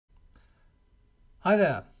Hi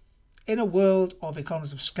there. In a world of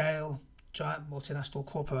economies of scale, giant multinational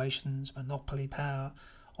corporations, monopoly power,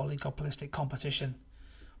 oligopolistic competition,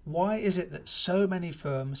 why is it that so many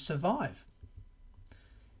firms survive?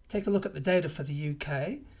 Take a look at the data for the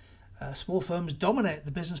UK. Small firms dominate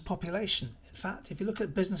the business population. In fact, if you look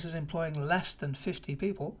at businesses employing less than 50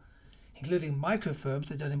 people, including micro firms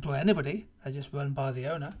that don't employ anybody, they're just run by the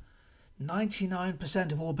owner,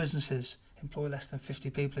 99% of all businesses employ less than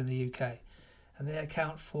 50 people in the UK. And they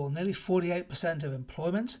account for nearly 48% of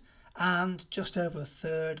employment and just over a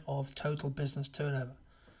third of total business turnover.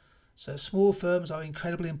 So small firms are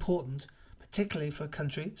incredibly important, particularly for a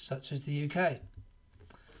country such as the UK.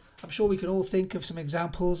 I'm sure we can all think of some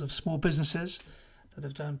examples of small businesses that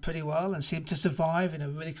have done pretty well and seem to survive in a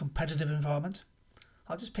really competitive environment.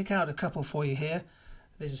 I'll just pick out a couple for you here.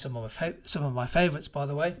 These are some of my favourites, by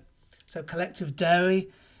the way. So Collective Dairy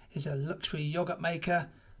is a luxury yogurt maker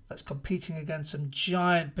that's competing against some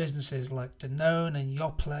giant businesses like Danone and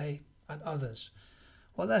Yoplait and others.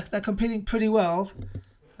 Well, they're competing pretty well,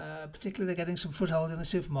 particularly they're getting some foothold in the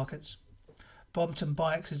supermarkets. Brompton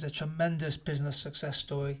Bikes is a tremendous business success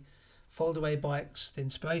story. Foldaway Bikes, the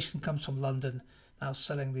inspiration comes from London, now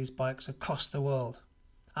selling these bikes across the world.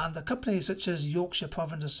 And a company such as Yorkshire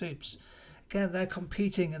Provender Soups, again, they're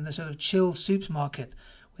competing in the sort of chilled soups market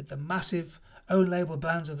with the massive own label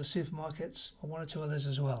brands of the supermarkets and one or two others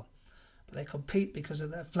as well. But they compete because of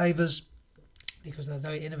their flavours, because they're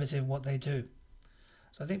very innovative in what they do.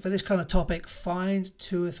 So I think for this kind of topic, find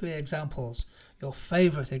 2 or 3 examples, your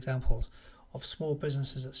favourite examples of small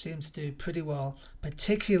businesses that seem to do pretty well,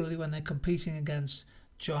 particularly when they're competing against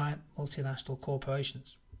giant multinational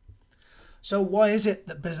corporations. So why is it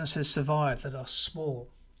that businesses survive that are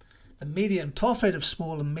small? The median profit of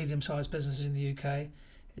small and medium-sized businesses in the UK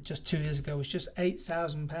just 2 years ago was just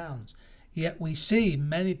 £8,000. Yet we see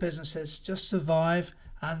many businesses just survive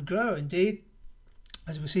and grow. Indeed,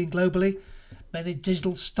 as we're seeing globally, many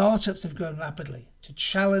digital startups have grown rapidly to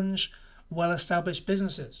challenge well-established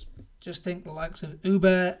businesses. Just think the likes of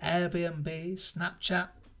Uber, Airbnb, Snapchat,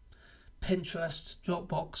 Pinterest,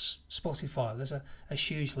 Dropbox, Spotify. There's a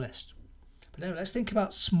huge list. But anyway, let's think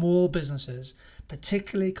about small businesses,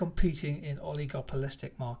 particularly competing in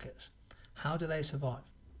oligopolistic markets. How do they survive?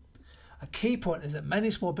 A key point is that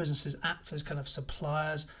many small businesses act as kind of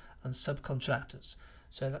suppliers and subcontractors.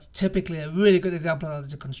 So that's typically a really good example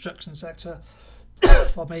of the construction sector.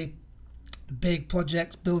 Probably big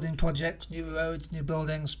projects, building projects, new roads, new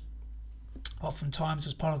buildings. Oftentimes,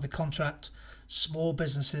 as part of the contract, small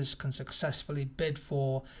businesses can successfully bid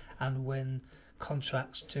for and win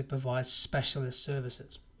contracts to provide specialist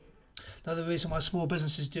services. Another reason why small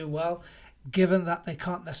businesses do well, given that they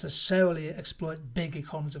can't necessarily exploit big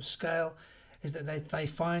economies of scale, is that they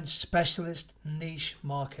find specialist niche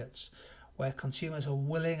markets where consumers are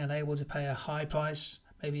willing and able to pay a high price,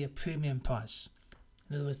 maybe a premium price.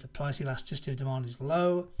 In other words, the price elasticity of demand is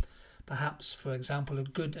low. Perhaps, for example, a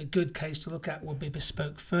good case to look at would be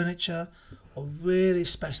bespoke furniture or really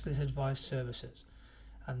specialist advice services.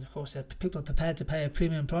 And of course, people are prepared to pay a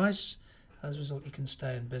premium price. As a result, you can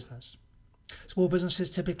stay in business. Small businesses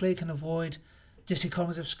typically can avoid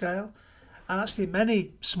diseconomies of scale, and actually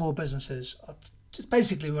many small businesses are just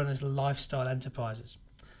basically run as lifestyle enterprises.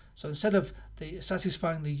 So instead of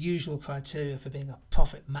satisfying the usual criteria for being a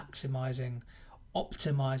profit maximizing,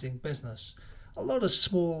 optimizing business, a lot of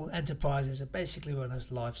small enterprises are basically run as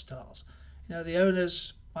lifestyles. You know, the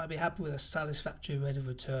owners might be happy with a satisfactory rate of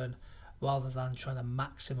return rather than trying to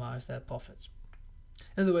maximize their profits.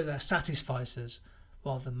 In other words, they're satisficers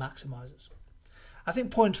rather than maximizers. I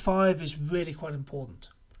think point 5 is really quite important.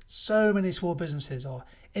 So many small businesses are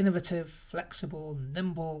innovative, flexible,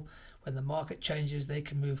 nimble. When the market changes, they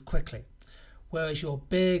can move quickly. Whereas your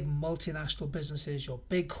big multinational businesses, your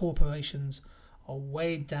big corporations are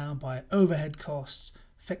weighed down by overhead costs,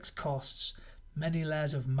 fixed costs, many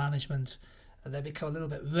layers of management, and they become a little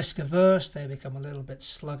bit risk averse, they become a little bit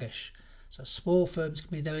sluggish. So small firms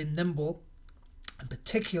can be very nimble. In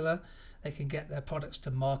particular, they can get their products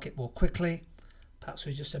to market more quickly, perhaps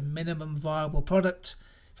with just a minimum viable product.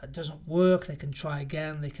 If it doesn't work, they can try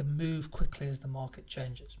again, they can move quickly as the market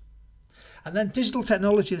changes. And then digital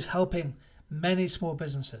technology is helping many small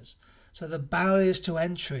businesses. So the barriers to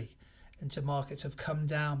entry into markets have come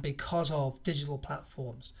down because of digital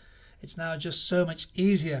platforms. It's now just so much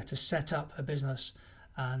easier to set up a business,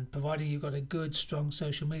 and providing you've got a good, strong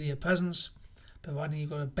social media presence, providing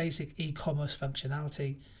you've got a basic e-commerce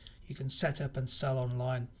functionality, you can set up and sell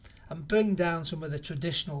online and bring down some of the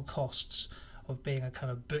traditional costs of being a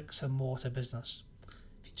kind of bricks and mortar business.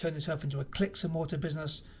 If you turn yourself into a clicks and mortar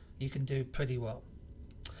business, you can do pretty well.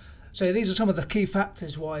 So these are some of the key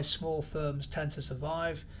factors why small firms tend to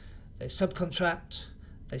survive. They subcontract,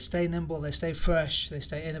 they stay nimble, they stay fresh, they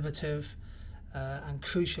stay innovative, and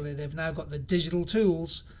crucially they've now got the digital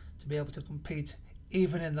tools to be able to compete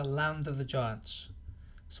even in the land of the giants.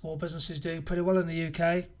 Small businesses doing pretty well in the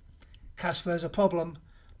UK. Cash flow is a problem,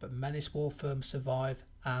 but many small firms survive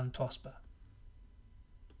and prosper.